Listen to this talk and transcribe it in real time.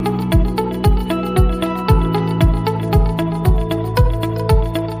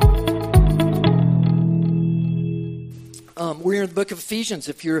book of Ephesians.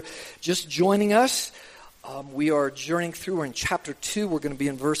 If you're just joining us, we are journeying through. We're in chapter 2. We're going to be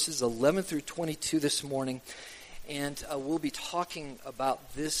in verses 11 through 22 this morning. And we'll be talking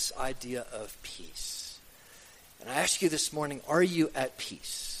about this idea of peace. And I ask you this morning, are you at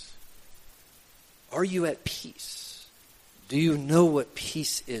peace? Are you at peace? Do you know what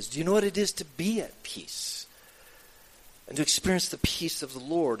peace is? Do you know what it is to be at peace? And to experience the peace of the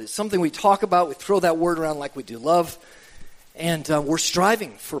Lord. It's something we talk about. We throw that word around like we do love. And we're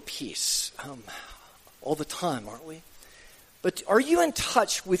striving for peace all the time, aren't we? But are you in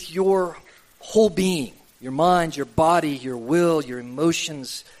touch with your whole being? Your mind, your body, your will, your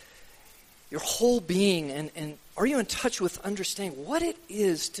emotions, your whole being. And are you in touch with understanding what it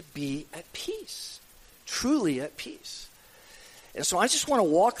is to be at peace? Truly at peace. And so I just want to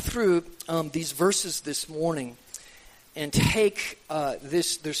walk through these verses this morning and take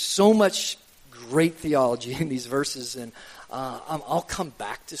this. There's so much great theology in these verses, and I'll come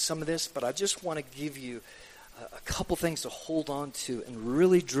back to some of this, but I just want to give you a couple things to hold on to and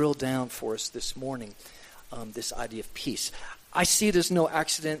really drill down for us this morning, this idea of peace. I see it as no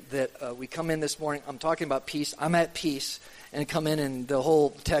accident that we come in this morning, I'm talking about peace, I'm at peace, and come in and the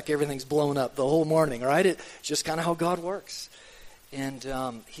whole tech, everything's blown up the whole morning, right? It's just kind of how God works. And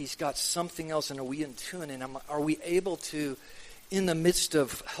he's got something else, and are we in tune? And are we able to, in the midst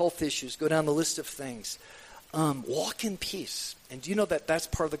of health issues, go down the list of things, walk in peace? And do you know that that's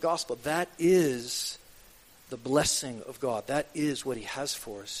part of the gospel? That is the blessing of God. That is what he has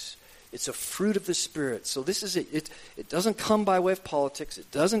for us. It's a fruit of the Spirit. So this is it. It doesn't come by way of politics. It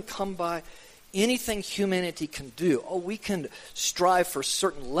doesn't come by anything humanity can do. Oh, we can strive for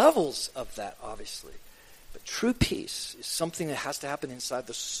certain levels of that, obviously. But true peace is something that has to happen inside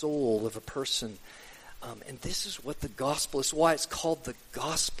the soul of a person. And this is what the gospel is. Why it's called the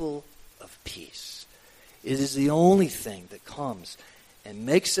gospel of peace. It is the only thing that comes and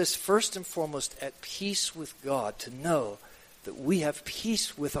makes us first and foremost at peace with God, to know that we have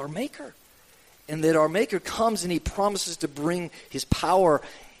peace with our Maker. And that our Maker comes and he promises to bring his power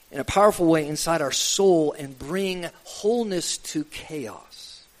in a powerful way inside our soul and bring wholeness to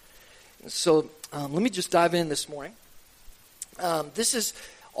chaos. And so let me just dive in this morning. This is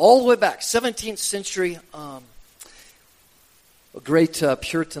all the way back, 17th century. A great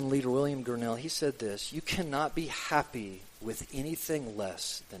Puritan leader, William Gurnall, he said this: you cannot be happy with anything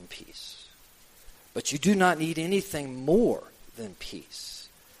less than peace. But you do not need anything more than peace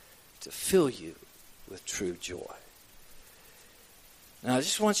to fill you with true joy. Now, I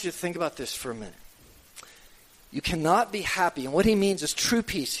just want you to think about this for a minute. You cannot be happy, and what he means is true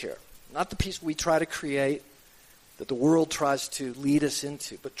peace here. Not the peace we try to create, that the world tries to lead us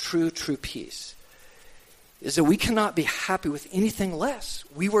into, but true peace. Is that we cannot be happy with anything less.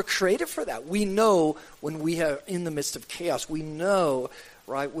 We were created for that. We know when we are in the midst of chaos. We know,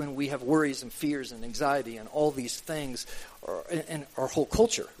 right, when we have worries and fears and anxiety and all these things, and our whole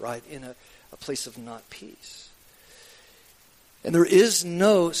culture, right, in a place of not peace. And there is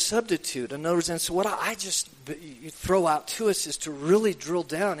no substitute. In other words, and so what I just throw out to us is to really drill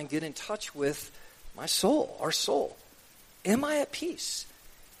down and get in touch with my soul, our soul. Am I at peace?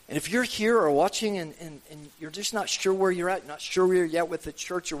 And if you're here or watching and you're just not sure where you're at, not sure where you're at with the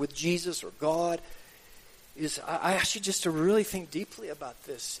church or with Jesus or God, I ask you just to really think deeply about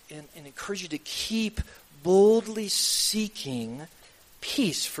this and encourage you to keep boldly seeking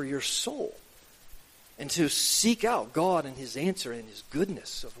peace for your soul. And to seek out God and his answer and his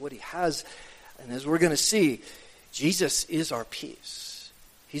goodness of what he has. And as we're going to see, Jesus is our peace.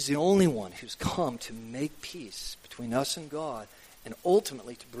 He's the only one who's come to make peace between us and God and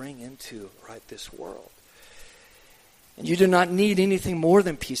ultimately to bring into, right, this world. And you do not need anything more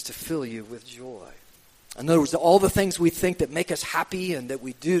than peace to fill you with joy. In other words, all the things we think that make us happy and that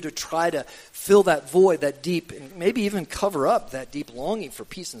we do to try to fill that void, that deep, and maybe even cover up that deep longing for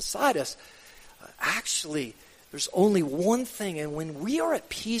peace inside us, actually, there's only one thing, and when we are at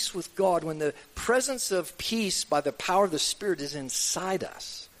peace with God, when the presence of peace by the power of the Spirit is inside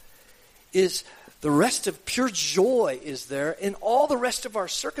us, is the rest of pure joy is there, and all the rest of our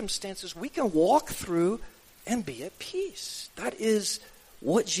circumstances we can walk through and be at peace. That is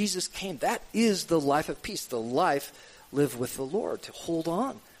what Jesus came. That is the life of peace, the life lived with the Lord, to hold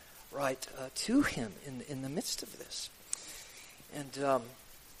on, right, to him in the midst of this. And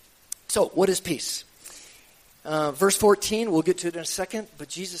so, what is peace? Verse 14, we'll get to it in a second, but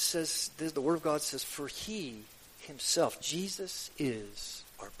Jesus says, the Word of God says, for he himself, Jesus is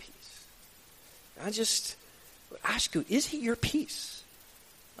our peace. I just ask you, is he your peace?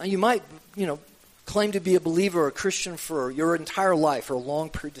 Now, you might, claim to be a believer or a Christian for your entire life or a long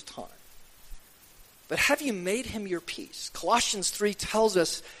period of time. But have you made him your peace? Colossians 3 tells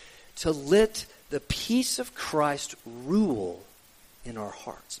us to let the peace of Christ rule in our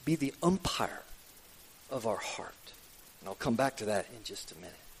hearts. Be the umpire of our heart. And I'll come back to that in just a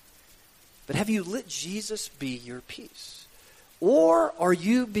minute. But have you let Jesus be your peace? Or are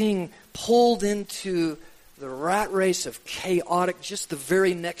you being pulled into the rat race of chaotic, just the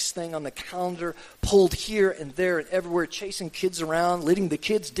very next thing on the calendar, pulled here and there and everywhere, chasing kids around, letting the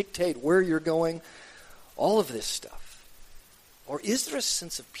kids dictate where you're going, all of this stuff? Or is there a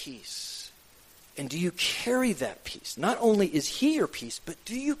sense of peace? And do you carry that peace? Not only is he your peace, but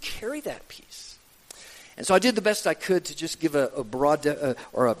do you carry that peace? And so I did the best I could to just give a broad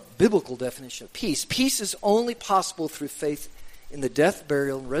or a biblical definition of peace. Peace is only possible through faith in the death,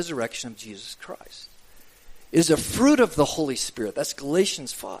 burial, and resurrection of Jesus Christ. It is a fruit of the Holy Spirit. That's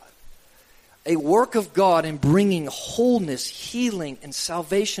Galatians 5. A work of God in bringing wholeness, healing, and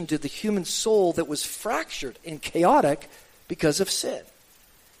salvation to the human soul that was fractured and chaotic because of sin.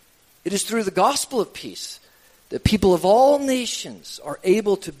 It is through the gospel of peace that people of all nations are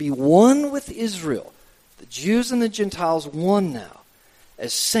able to be one with Israel, the Jews and the Gentiles one now,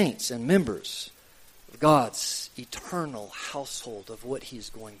 as saints and members of God's eternal household of what he is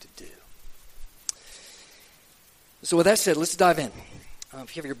going to do. So with that said, let's dive in.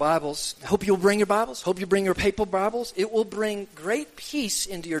 If you have your Bibles, I hope you'll bring your Bibles. Hope you bring your paper Bibles. It will bring great peace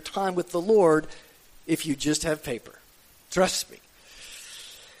into your time with the Lord if you just have paper. Trust me.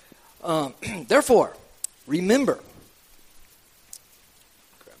 Therefore, remember.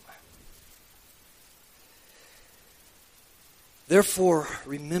 Therefore,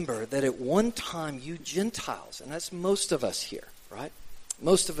 remember that at one time you Gentiles, and that's most of us here, right?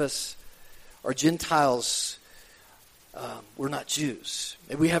 Most of us are Gentiles. We're not Jews.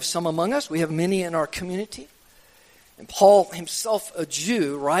 Maybe we have some among us. We have many in our community. And Paul himself, a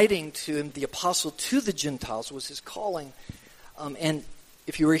Jew, writing to him, the apostle to the Gentiles, was his calling. And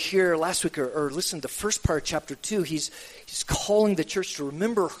if you were here last week or listened to the first part of chapter 2, he's calling the church to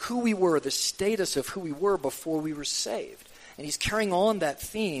remember who we were, the status of who we were before we were saved. And he's carrying on that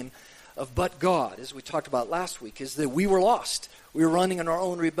theme of but God, as we talked about last week, is that we were lost. We were running in our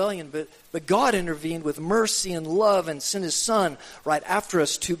own rebellion, but God intervened with mercy and love and sent his son right after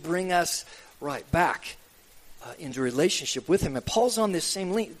us to bring us right back into relationship with him. And Paul's on this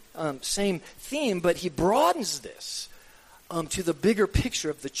same theme, but he broadens this to the bigger picture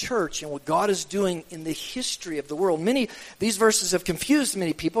of the church and what God is doing in the history of the world. These verses have confused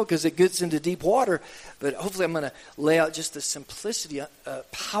many people because it gets into deep water, but hopefully I'm going to lay out just the simplicity,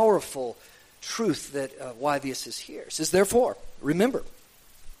 powerful truth that why this is here. It says, therefore, remember,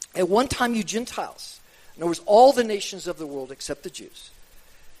 at one time you Gentiles, in other words, all the nations of the world except the Jews,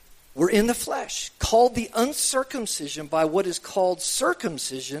 were in the flesh, called the uncircumcision by what is called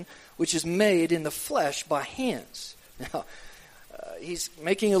circumcision, which is made in the flesh by hands. Now, he's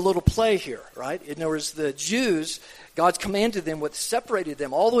making a little play here, right? In other words, the Jews, God's commanded them, what separated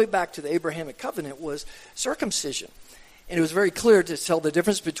them all the way back to the Abrahamic covenant was circumcision. And it was very clear to tell the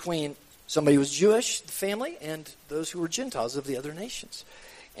difference between somebody who was Jewish, the family, and those who were Gentiles of the other nations.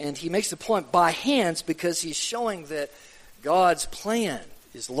 And he makes the point by hands because he's showing that God's plan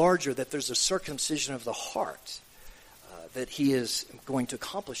is larger, that there's a circumcision of the heart that he is going to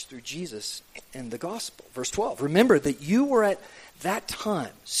accomplish through Jesus and the gospel. Verse 12, remember that you were at that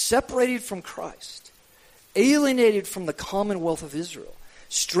time separated from Christ, alienated from the commonwealth of Israel,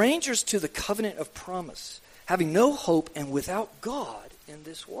 strangers to the covenant of promise, having no hope and without God in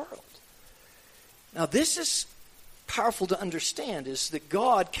this world. Now this is powerful to understand, is that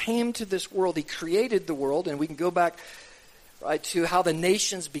God came to this world. He created the world, and we can go back right to how the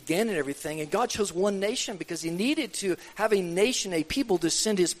nations began and everything. And God chose one nation because he needed to have a nation, a people, to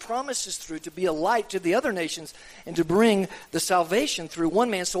send his promises through, to be a light to the other nations, and to bring the salvation through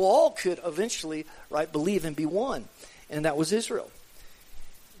one man so all could eventually believe and be one. And that was Israel.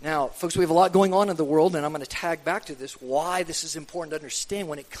 Now, folks, we have a lot going on in the world, and I'm going to tag back to this, why this is important to understand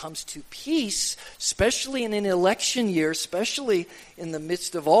when it comes to peace, especially in an election year, especially in the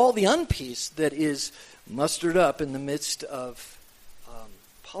midst of all the unpeace that is mustered up in the midst of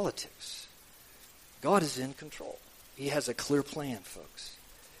politics. God is in control. He has a clear plan, folks.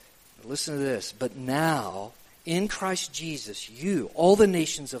 But listen to this. But now, in Christ Jesus, you, all the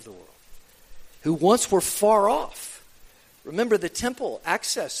nations of the world, who once were far off. Remember the temple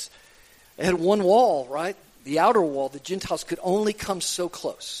access. It had one wall, right? The outer wall. The Gentiles could only come so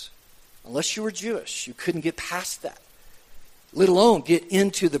close. Unless you were Jewish, you couldn't get past that. Let alone get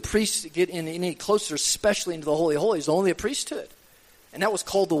into the priest, get in any closer, especially into the Holy of Holies, only a priesthood. And that was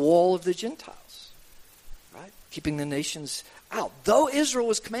called the wall of the Gentiles. Right? keeping the nations out. Though Israel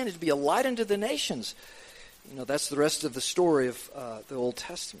was commanded to be a light unto the nations, that's the rest of the story of the Old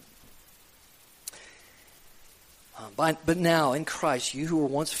Testament. But now, in Christ, you who were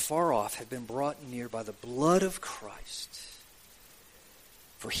once far off have been brought near by the blood of Christ.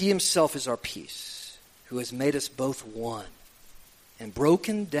 For he himself is our peace, who has made us both one, and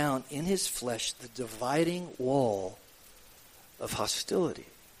broken down in his flesh the dividing wall of hostility.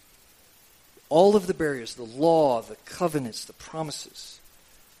 All of the barriers, the law, the covenants, the promises.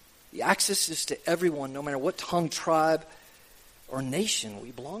 The access is to everyone, no matter what tongue, tribe, or nation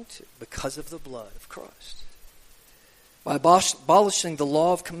we belong to, because of the blood of Christ. By abolishing the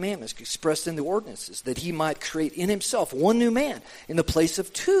law of commandments expressed in the ordinances, that he might create in himself one new man in the place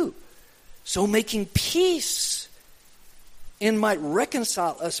of two, so making peace, and might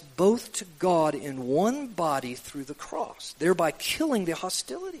reconcile us both to God in one body through the cross, thereby killing the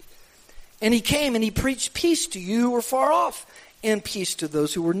hostility. And he came and he preached peace to you who were far off, and peace to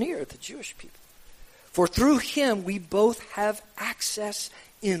those who were near, the Jewish people. For through him we both have access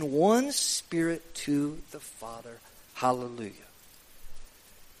in one Spirit to the Father. Hallelujah.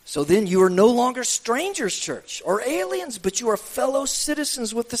 So then you are no longer strangers, church, or aliens, but you are fellow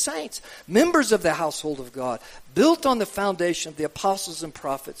citizens with the saints, members of the household of God, built on the foundation of the apostles and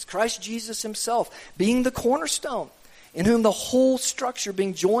prophets, Christ Jesus himself being the cornerstone, in whom the whole structure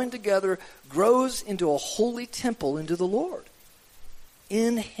being joined together grows into a holy temple into the Lord.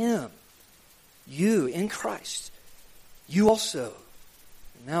 In him, you, in Christ, you also,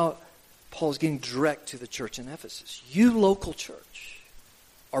 now Paul is getting direct to the church in Ephesus. You, local church,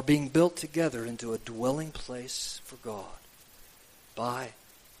 are being built together into a dwelling place for God by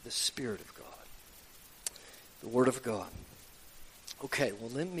the Spirit of God. The Word of God. Okay, well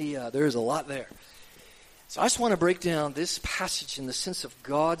there's a lot there. So I just want to break down this passage in the sense of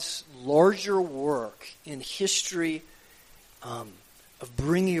God's larger work in history of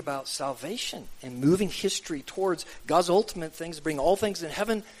bringing about salvation and moving history towards God's ultimate things, bring all things in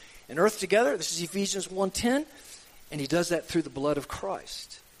heaven and earth together. This is Ephesians 1:10, and he does that through the blood of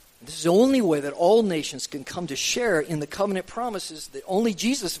Christ. And this is the only way that all nations can come to share in the covenant promises that only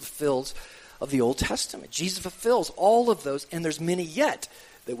Jesus fulfills of the Old Testament. Jesus fulfills all of those, and there's many yet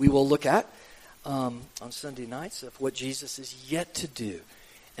that we will look at on Sunday nights of what Jesus is yet to do,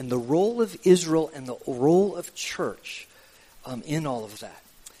 and the role of Israel and the role of church in all of that.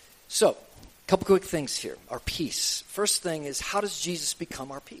 So, a couple quick things here. Our peace. First thing is, how does Jesus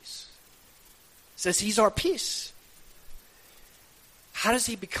become our peace? It says he's our peace. How does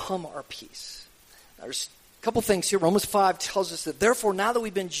he become our peace? Now, there's a couple things here. Romans 5 tells us that therefore, now that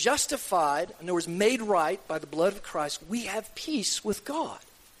we've been justified, in other words, made right by the blood of Christ, we have peace with God.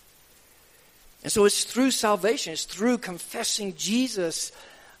 And so it's through salvation, it's through confessing Jesus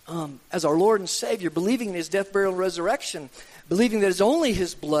as our Lord and Savior, believing in his death, burial, and resurrection, believing that it's only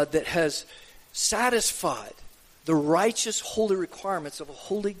his blood that has satisfied the righteous, holy requirements of a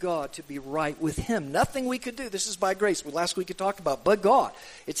holy God to be right with him. Nothing we could do. This is by grace. Last week we talked about, but God.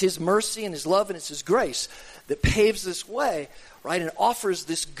 It's his mercy and his love and it's his grace that paves this way, right, and offers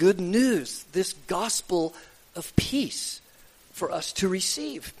this good news, this gospel of peace for us to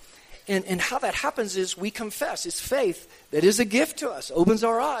receive. And how that happens is we confess. It's faith that is a gift to us, opens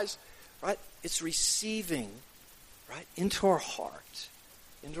our eyes, right? It's receiving, right, into our heart,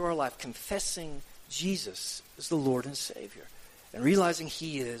 into our life, confessing Jesus as the Lord and Savior, and realizing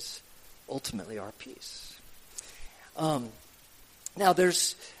he is ultimately our peace. Now,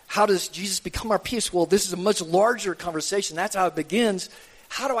 how does Jesus become our peace? Well, this is a much larger conversation. That's how it begins.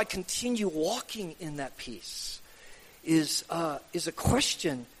 How do I continue walking in that peace? Is a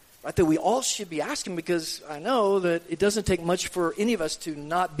question, right, that we all should be asking, because I know that it doesn't take much for any of us to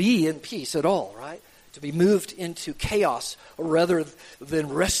not be in peace at all, right? To be moved into chaos rather than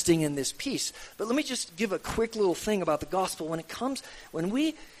resting in this peace. But let me just give a quick little thing about the gospel. When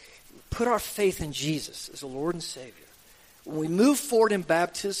we put our faith in Jesus as the Lord and Savior, when we move forward in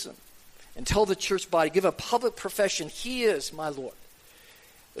baptism and tell the church body, give a public profession, he is my Lord.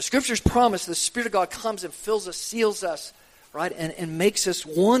 The scriptures promise the Spirit of God comes and fills us, seals us, right, and makes us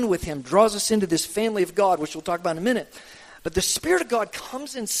one with him, draws us into this family of God, which we'll talk about in a minute. But the Spirit of God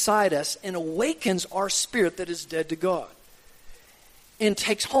comes inside us and awakens our spirit that is dead to God and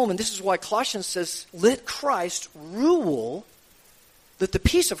takes home. And this is why Colossians says, let Christ rule, let the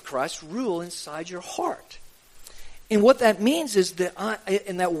peace of Christ rule inside your heart. And what that means is that,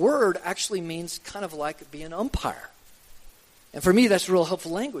 and that word actually means kind of like being an umpire. And for me, that's real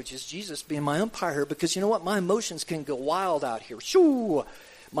helpful language, is Jesus being my umpire, because you know what? My emotions can go wild out here. Shoo!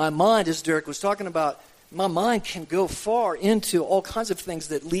 My mind, as Derek was talking about, My mind can go far into all kinds of things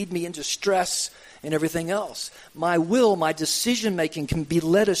that lead me into stress and everything else. My will, my decision making can be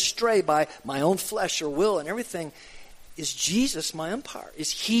led astray by my own flesh or will and everything. Is Jesus my umpire?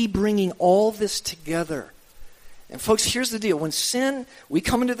 Is he bringing all this together? And folks, here's the deal. When sin, we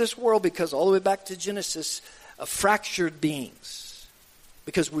come into this world because all the way back to Genesis, of fractured beings,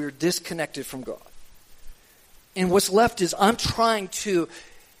 because we're disconnected from God. And what's left is I'm trying to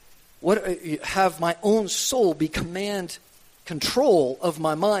have my own soul be command control of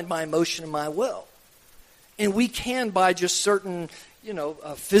my mind, my emotion, and my will. And we can, by just certain,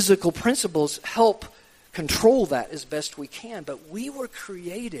 physical principles, help control that as best we can. But we were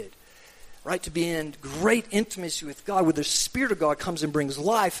created, right, to be in great intimacy with God, where the Spirit of God comes and brings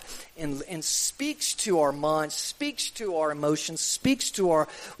life and speaks to our minds, speaks to our emotions, speaks to our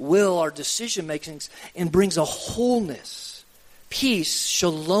will, our decision makings, and brings a wholeness. Peace,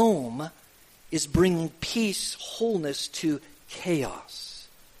 shalom, is bringing peace, wholeness to chaos.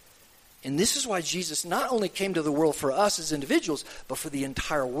 And this is why Jesus not only came to the world for us as individuals, but for the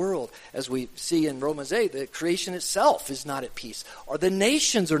entire world. As we see in Romans 8, the creation itself is not at peace, or the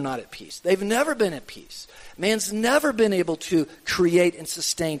nations are not at peace. They've never been at peace. Man's never been able to create and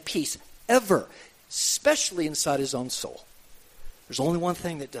sustain peace, ever, especially inside his own soul. There's only one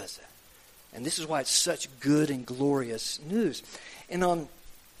thing that does that. And this is why it's such good and glorious news.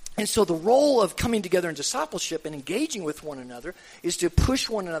 And so the role of coming together in discipleship and engaging with one another is to push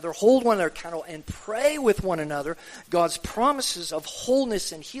one another, hold one another accountable, and pray with one another God's promises of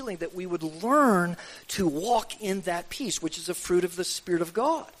wholeness and healing, that we would learn to walk in that peace, which is a fruit of the Spirit of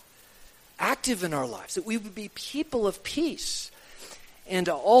God, active in our lives, that we would be people of peace. And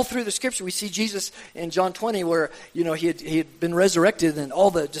all through the Scripture, we see Jesus in John 20 where, he had been resurrected and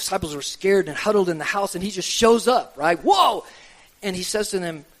all the disciples were scared and huddled in the house, and he just shows up, right? Whoa! And he says to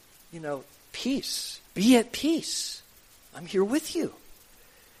them, peace. Be at peace. I'm here with you.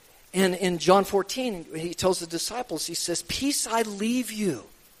 And in John 14, he tells the disciples, he says, peace I leave you.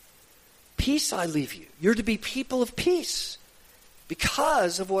 Peace I leave you. You're to be people of peace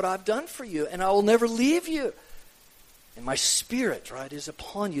because of what I've done for you, and I will never leave you. And my Spirit, right, is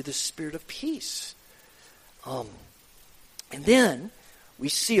upon you, the Spirit of peace. And then we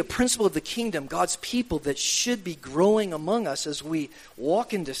see a principle of the kingdom, God's people, that should be growing among us as we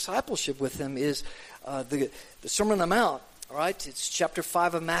walk in discipleship with Him is the Sermon on the Mount. All right, it's chapter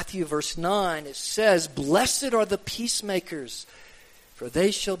 5 of Matthew, verse 9. It says, "Blessed are the peacemakers, for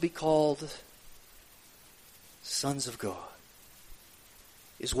they shall be called sons of God."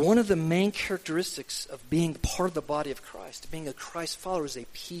 Is one of the main characteristics of being part of the body of Christ, being a Christ follower, is a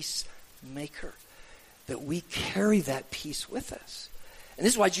peacemaker, that we carry that peace with us. And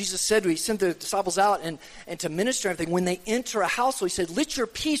this is why Jesus said, he sent the disciples out and to minister and everything. When they enter a household, he said, let your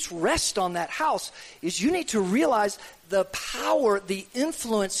peace rest on that house. Is you need to realize the power, the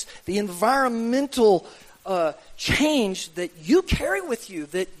influence, the environmental change that you carry with you,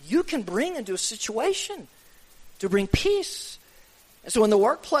 that you can bring into a situation to bring peace. And so in the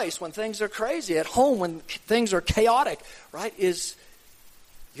workplace, when things are crazy, at home, when things are chaotic, right,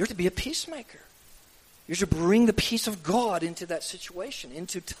 you're to be a peacemaker. You're to bring the peace of God into that situation,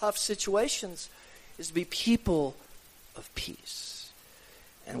 into tough situations, is to be people of peace.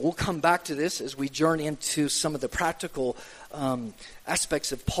 And we'll come back to this as we journey into some of the practical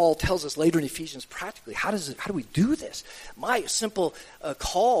aspects of Paul tells us later in Ephesians practically. How do we do this? My simple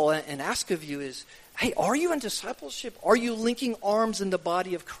call and ask of you is, hey, are you in discipleship? Are you linking arms in the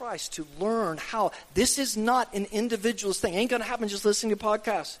body of Christ to learn how? This is not an individualist thing. It ain't going to happen just listening to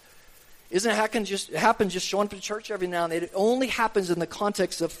podcasts. Isn't it happen just showing up to church every now and then? It only happens in the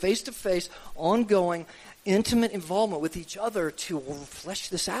context of face-to-face, ongoing, intimate involvement with each other to flesh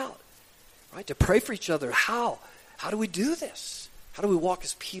this out, right? To pray for each other. How? How do we do this? How do we walk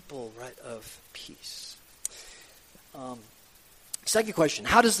as people, right, of peace? Second question,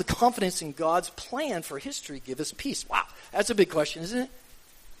 how does the confidence in God's plan for history give us peace? Wow, that's a big question, isn't it?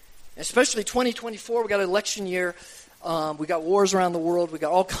 Especially 2024, we got an election year. We got wars around the world. We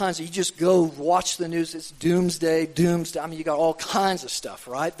got all kinds of, you just go watch the news. It's doomsday. I mean, you got all kinds of stuff,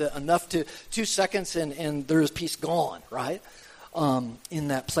 right? Enough to 2 seconds and there is peace gone, right? In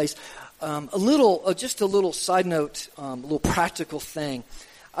that place. Just a little side note, a little practical thing.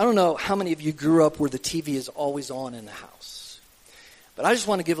 I don't know how many of you grew up where the TV is always on in the house. But I just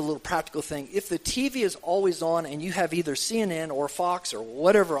want to give a little practical thing. If the TV is always on and you have either CNN or Fox or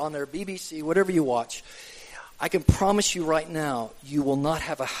whatever on there, BBC, whatever you watch, I can promise you right now, you will not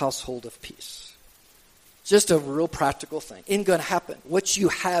have a household of peace. Just a real practical thing. Ain't going to happen. What you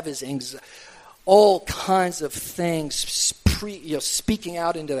have is all kinds of things speaking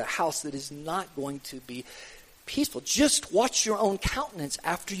out into the house that is not going to be peaceful. Just watch your own countenance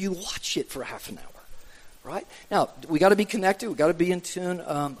after you watch it for half an hour. Right? Now, we got to be connected. We got to be in tune,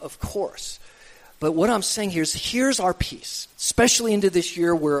 of course. But what I'm saying here is, here's our peace, especially into this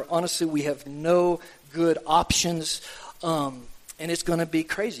year where, honestly, we have no good options, and it's going to be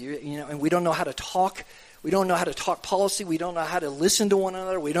crazy. And we don't know how to talk. We don't know how to talk policy. We don't know how to listen to one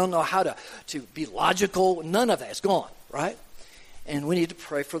another. We don't know how to be logical. None of that is gone, right? And we need to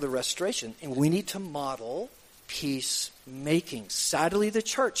pray for the restoration, and we need to model peacemaking. Sadly, the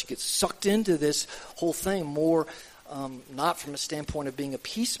church gets sucked into this whole thing more, not from a standpoint of being a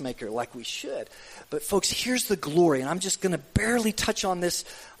peacemaker like we should. But folks, here's the glory, and I'm just going to barely touch on this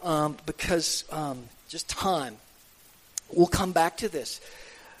because just time. We'll come back to this.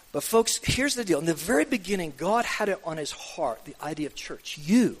 But folks, here's the deal. In the very beginning, God had it on his heart, the idea of church.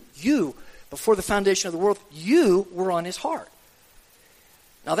 You, before the foundation of the world, you were on his heart.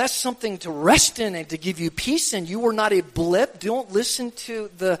 Now, that's something to rest in and to give you peace in. You were not a blip. Don't listen to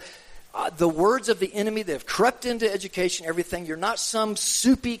the words of the enemy that have crept into education, everything. You're not some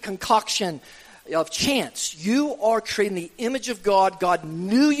soupy concoction of chance. You are creating the image of God. God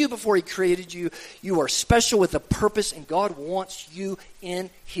knew you before he created you. You are special with a purpose, and God wants you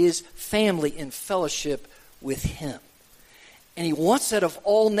in his family, in fellowship with him. And he wants that of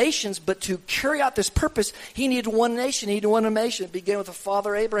all nations, but to carry out this purpose, he needed one nation. He needed one nation. It began with the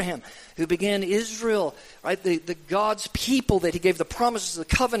father Abraham, who began Israel, right? The God's people that he gave the promises, the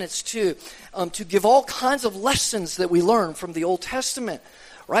covenants to give all kinds of lessons that we learn from the Old Testament,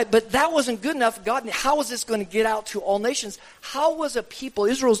 right? But that wasn't good enough. God, how is this going to get out to all nations? How was a people,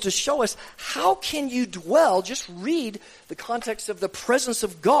 Israel's to show us, how can you dwell, just read the context of the presence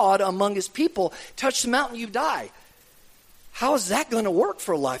of God among his people, touch the mountain, you die. How is that going to work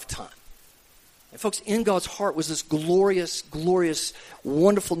for a lifetime? And folks, in God's heart was this glorious, glorious,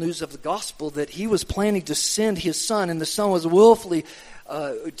 wonderful news of the gospel that he was planning to send his son, and the son was willfully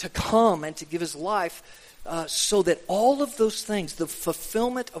to come and to give his life so that all of those things, the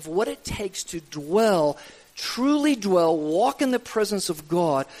fulfillment of what it takes to dwell, truly dwell, walk in the presence of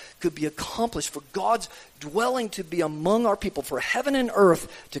God, could be accomplished, for God's dwelling to be among our people, for heaven and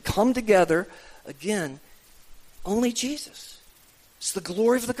earth to come together again. Only Jesus. It's the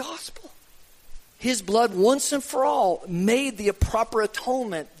glory of the gospel. His blood once and for all made the proper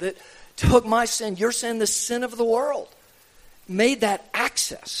atonement that took my sin, your sin, the sin of the world. Made that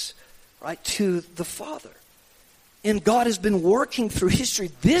access, right, to the Father. And God has been working through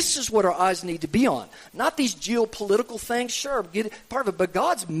history. This is what our eyes need to be on. Not these geopolitical things, sure, get part of it, but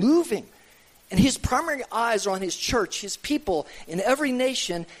God's moving. And his primary eyes are on his church, his people in every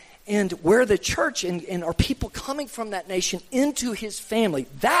nation, and where the church and our people coming from that nation into his family.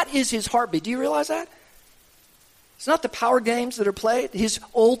 That is his heartbeat. Do you realize that? It's not the power games that are played. His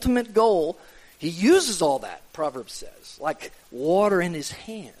ultimate goal, he uses all that, Proverbs says, like water in his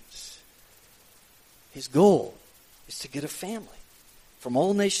hands. His goal is to get a family from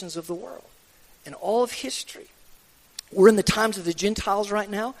all nations of the world and all of history. We're in the times of the Gentiles right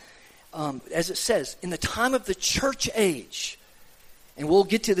now. As it says, in the time of the church age. And we'll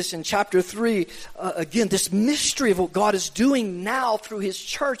get to this in chapter 3. Again, this mystery of what God is doing now through his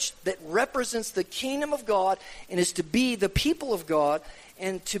church that represents the kingdom of God and is to be the people of God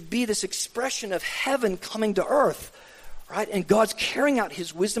and to be this expression of heaven coming to earth. Right? And God's carrying out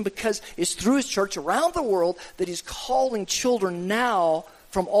his wisdom because it's through his church around the world that he's calling children now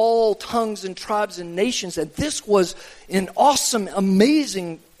from all tongues and tribes and nations. And this was an awesome,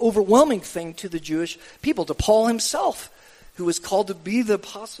 amazing, overwhelming thing to the Jewish people, to Paul himself, who was called to be the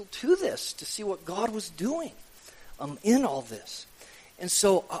apostle to this, to see what God was doing in all this. And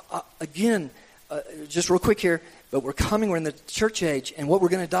so, again, just real quick here, but we're in the church age, and what we're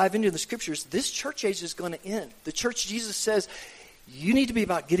going to dive into in the scriptures, this church age is going to end. The church, Jesus says, you need to be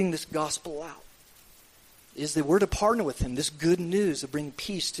about getting this gospel out. Is that we're to partner with him, this good news of bringing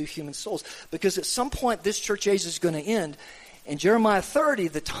peace to human souls. Because at some point, this church age is going to end. In Jeremiah 30,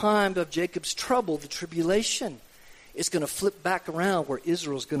 the time of Jacob's trouble, the tribulation, it's going to flip back around where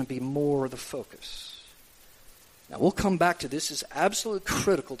Israel is going to be more the focus. Now, we'll come back to this. It's absolutely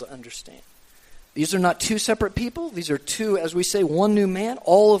critical to understand. These are not two separate people. These are two, as we say, one new man.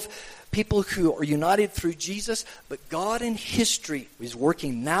 All of people who are united through Jesus. But God in history is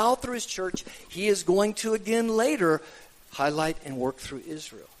working now through his church. He is going to again later highlight and work through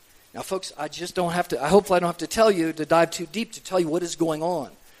Israel. Now, folks, hopefully I don't have to tell you to dive too deep to tell you what is going on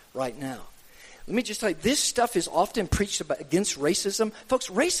right now. Let me just tell you, this stuff is often preached about against racism. Folks,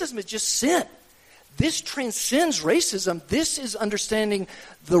 racism is just sin. This transcends racism. This is understanding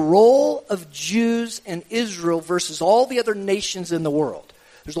the role of Jews and Israel versus all the other nations in the world.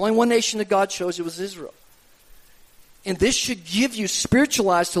 There's only one nation that God chose. It was Israel. And this should give you spiritual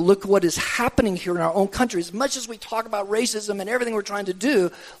eyes to look at what is happening here in our own country. As much as we talk about racism and everything we're trying to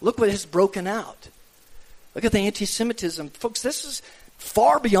do, look what has broken out. Look at the anti-Semitism. Folks, this is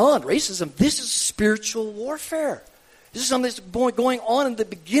far beyond racism. This is spiritual warfare. This is something that's going on in the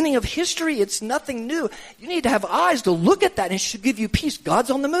beginning of history. It's nothing new. You need to have eyes to look at that, and it should give you peace. God's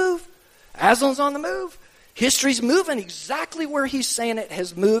on the move. Aslan's on the move. History's moving exactly where he's saying it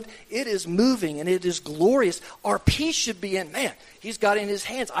has moved. It is moving, and it is glorious. Our peace should be in, man, he's got it in his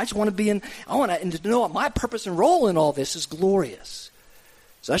hands. I just want to be in, and to know my purpose and role in all this is glorious.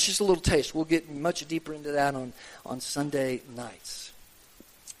 So that's just a little taste. We'll get much deeper into that on Sunday nights.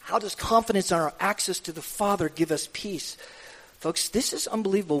 How does confidence in our access to the Father give us peace? Folks, this is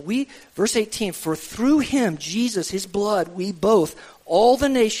unbelievable. Verse 18, for through him, Jesus, his blood, we both, all the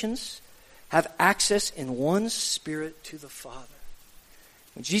nations, have access in one Spirit to the Father.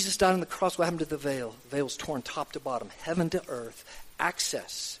 When Jesus died on the cross, what happened to the veil? The veil was torn top to bottom, heaven to earth,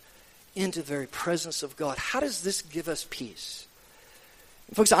 access into the very presence of God. How does this give us peace?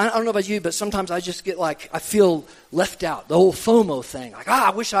 Folks, I don't know about you, but sometimes I just get I feel left out. The whole FOMO thing.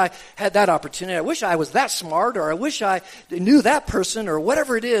 I wish I had that opportunity. I wish I was that smart, or I wish I knew that person, or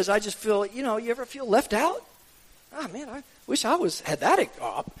whatever it is. I just feel, you ever feel left out? Man, I wish I had that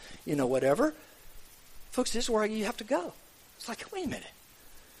job, whatever. Folks, this is where you have to go. It's wait a minute.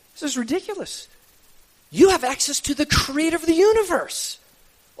 This is ridiculous. You have access to the creator of the universe.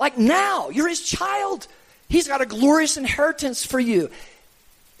 Now, you're his child. He's got a glorious inheritance for you.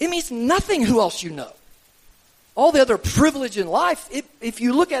 It means nothing who else you know. All the other privilege in life, if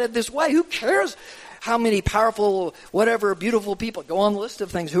you look at it this way, who cares how many powerful, whatever, beautiful people, go on the list of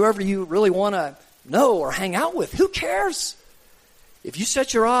things, whoever you really want to know or hang out with, who cares? If you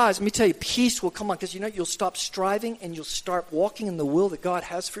set your eyes, let me tell you, peace will come on, because you'll stop striving and you'll start walking in the will that God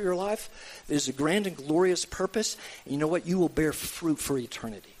has for your life. There's a grand and glorious purpose, and you know what? You will bear fruit for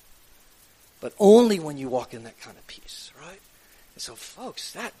eternity. But only when you walk in that kind of peace, right? And so,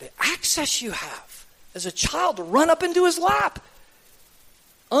 folks, the access you have as a child to run up into his lap,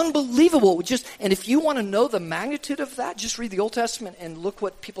 unbelievable. And if you want to know the magnitude of that, just read the Old Testament and look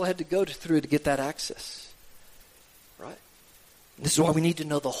what people had to go through to get that access. Right? This is why we need to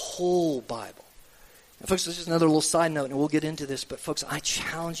know the whole Bible. And folks, this is another little side note, and we'll get into this, but folks, I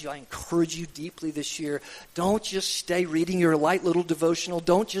challenge you, I encourage you deeply this year, don't just stay reading your light little devotional.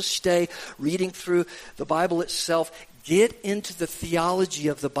 Don't just stay reading through the Bible itself. Get into the theology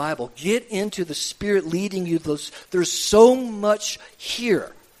of the Bible. Get into the Spirit leading you. There's so much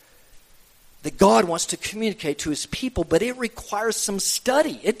here that God wants to communicate to his people, but it requires some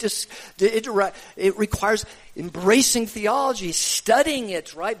study. It requires embracing theology, studying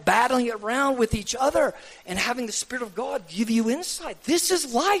it, right? Battling it around with each other, and having the Spirit of God give you insight. This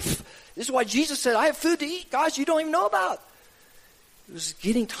is life. This is why Jesus said, I have food to eat, guys, you don't even know about. It was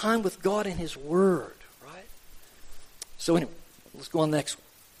getting time with God and his Word, right? So anyway, let's go on the next one.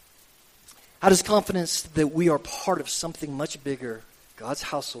 How does confidence that we are part of something much bigger, God's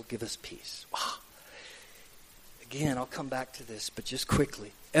household, give us peace? Wow. Again, I'll come back to this, but just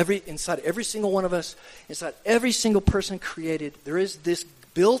quickly. Inside every single one of us, inside every single person created, there is this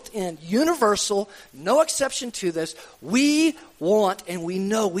built-in, universal, no exception to this. We want and we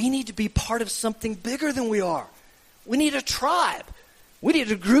know we need to be part of something bigger than we are. We need a tribe. We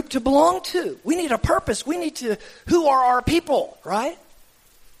need a group to belong to. We need a purpose. Who are our people, right?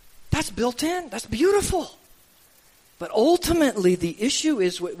 That's built in. That's beautiful. But ultimately, the issue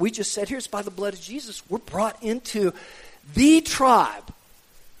is what we just said here. It's by the blood of Jesus. We're brought into the tribe,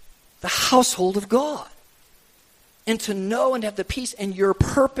 the household of God. And to know and have the peace and your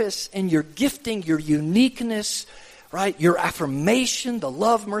purpose and your gifting, your uniqueness, right? Your affirmation, the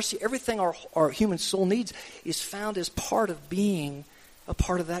love, mercy, everything our human soul needs is found as part of being a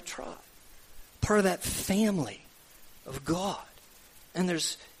part of that tribe, part of that family of God. And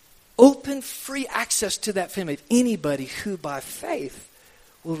there's open, free access to that family of anybody who by faith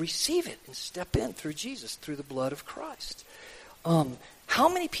will receive it and step in through Jesus, through the blood of Christ. How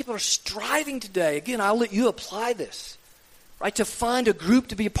many people are striving today, again, I'll let you apply this, right, to find a group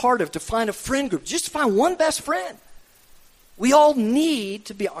to be a part of, to find a friend group, just to find one best friend. We all need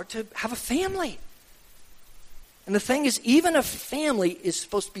to have a family. And the thing is, even a family is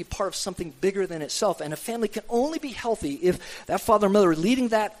supposed to be part of something bigger than itself. And a family can only be healthy if that father and mother are leading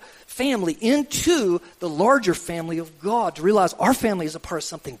that family into the larger family of God, to realize our family is a part of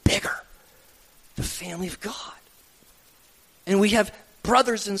something bigger, the family of God. And we have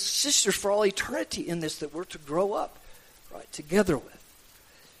brothers and sisters for all eternity in this that we're to grow up, right, together with.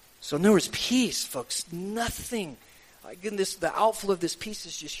 So in other words, peace, folks, nothing. Again, the outflow of this peace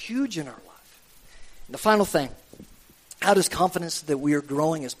is just huge in our life. And the final thing, how does confidence that we are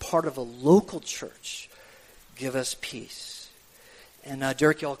growing as part of a local church give us peace? And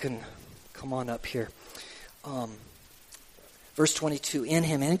Derek, y'all can come on up here. Verse 22, in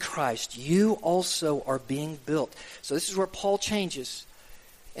him, in Christ, you also are being built. So this is where Paul changes,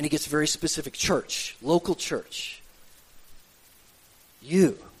 and he gets very specific. Church, local church.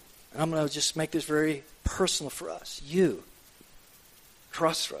 You. And I'm going to just make this very personal for us. You.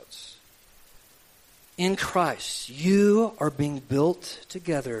 Crossroads. In Christ, you are being built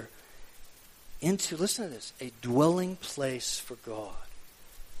together into, listen to this, a dwelling place for God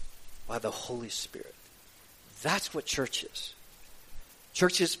by the Holy Spirit. That's what church is.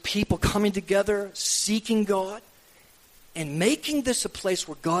 Church is people coming together, seeking God, and making this a place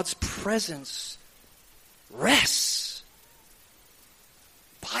where God's presence rests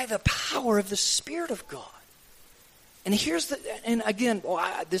by the power of the Spirit of God. And again,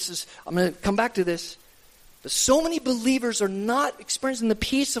 I'm going to come back to this. But so many believers are not experiencing the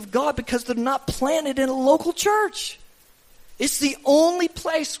peace of God because they're not planted in a local church. It's the only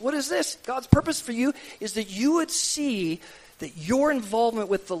place. What is this? God's purpose for you is that you would see that your involvement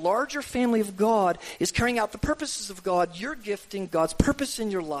with the larger family of God is carrying out the purposes of God, your gifting, God's purpose in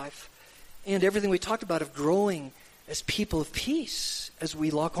your life, and everything we talked about of growing as people of peace as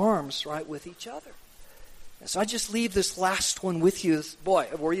we lock arms, right, with each other. And so I just leave this last one with you. Boy,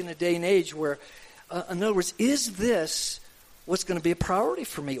 we're in a day and age where, in other words, is this what's going to be a priority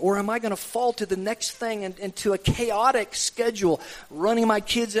for me? Or am I going to fall to the next thing and into a chaotic schedule, running my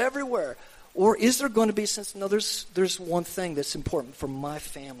kids everywhere? Or is there going to be there's one thing that's important for my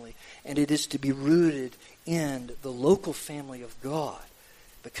family, and it is to be rooted in the local family of God,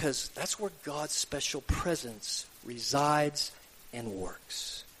 because that's where God's special presence resides and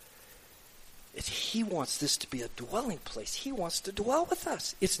works. He wants this to be a dwelling place. He wants to dwell with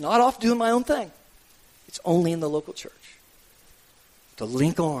us. It's not off doing my own thing. It's only in the local church. To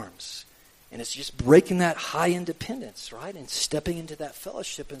link arms. And it's just breaking that high independence, right? And stepping into that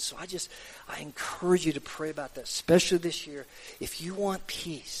fellowship. And so I encourage you to pray about that, especially this year. If you want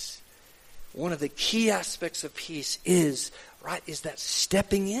peace, one of the key aspects of peace is that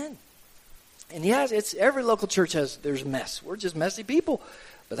stepping in. And yes, every local church there's mess. We're just messy people.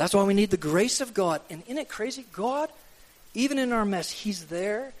 But that's why we need the grace of God. And isn't it crazy? God, even in our mess, He's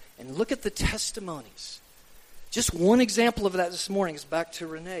there. And look at the testimonies. Just one example of that this morning is back to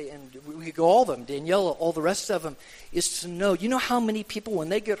Renee, and we could go all of them, Daniela, all the rest of them, is to know, you know how many people, when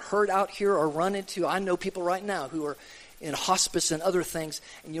they get hurt out here or run into, I know people right now who are in hospice and other things,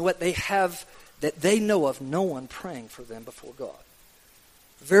 and you know what, they have, that they know of, no one praying for them before God.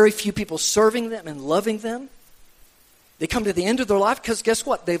 Very few people serving them and loving them. They come to the end of their life because guess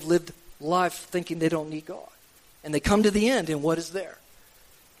what? They've lived life thinking they don't need God. And they come to the end, and what is there?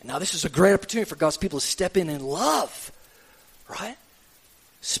 Now, this is a great opportunity for God's people to step in and love, right?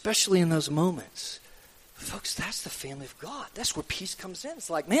 Especially in those moments. Folks, that's the family of God. That's where peace comes in. It's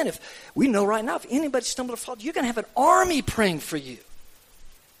like, man, if we know right now, if anybody stumbled or fall, you're going to have an army praying for you.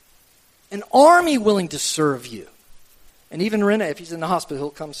 An army willing to serve you. And even Renee, if he's in the hospital, he'll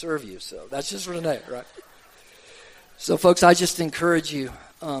come serve you. So that's just Renee, right? So, folks, I just encourage you,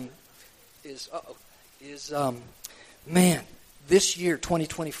 man, this year,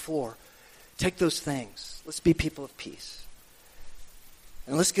 2024, take those things. Let's be people of peace.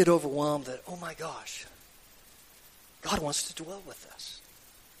 And let's get overwhelmed that, oh my gosh, God wants to dwell with us.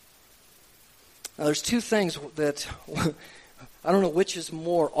 Now, there's two things that, I don't know which is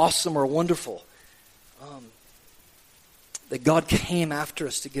more awesome or wonderful. That God came after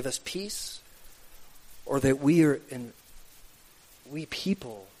us to give us peace, or that we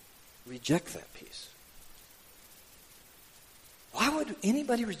people reject that peace. Why would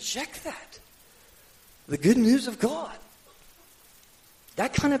anybody reject that? The good news of God.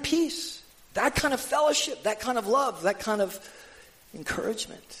 That kind of peace, that kind of fellowship, that kind of love, that kind of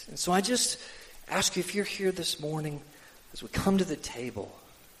encouragement. And so I just ask you, if you're here this morning, as we come to the table,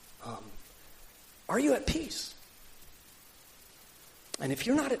 are you at peace? And if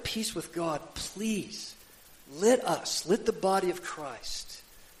you're not at peace with God, please, let the body of Christ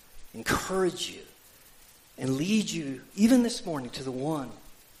encourage you and lead you, even this morning, to the one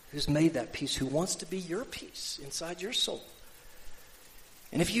who's made that peace, who wants to be your peace inside your soul.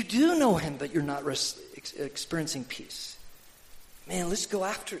 And if you do know Him, but you're not experiencing peace, man, let's go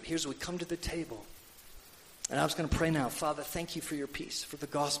after it. Here's we come to the table. And I was going to pray now. Father, thank you for your peace, for the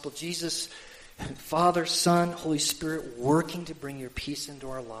gospel. Jesus Father, Son, Holy Spirit, working to bring your peace into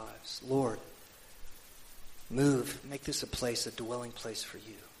our lives. Lord, move. Make this a place, a dwelling place for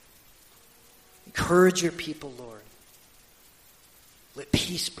you. Encourage your people, Lord. Let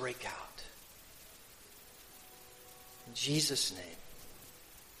peace break out. In Jesus'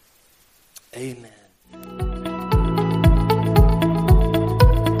 name, amen.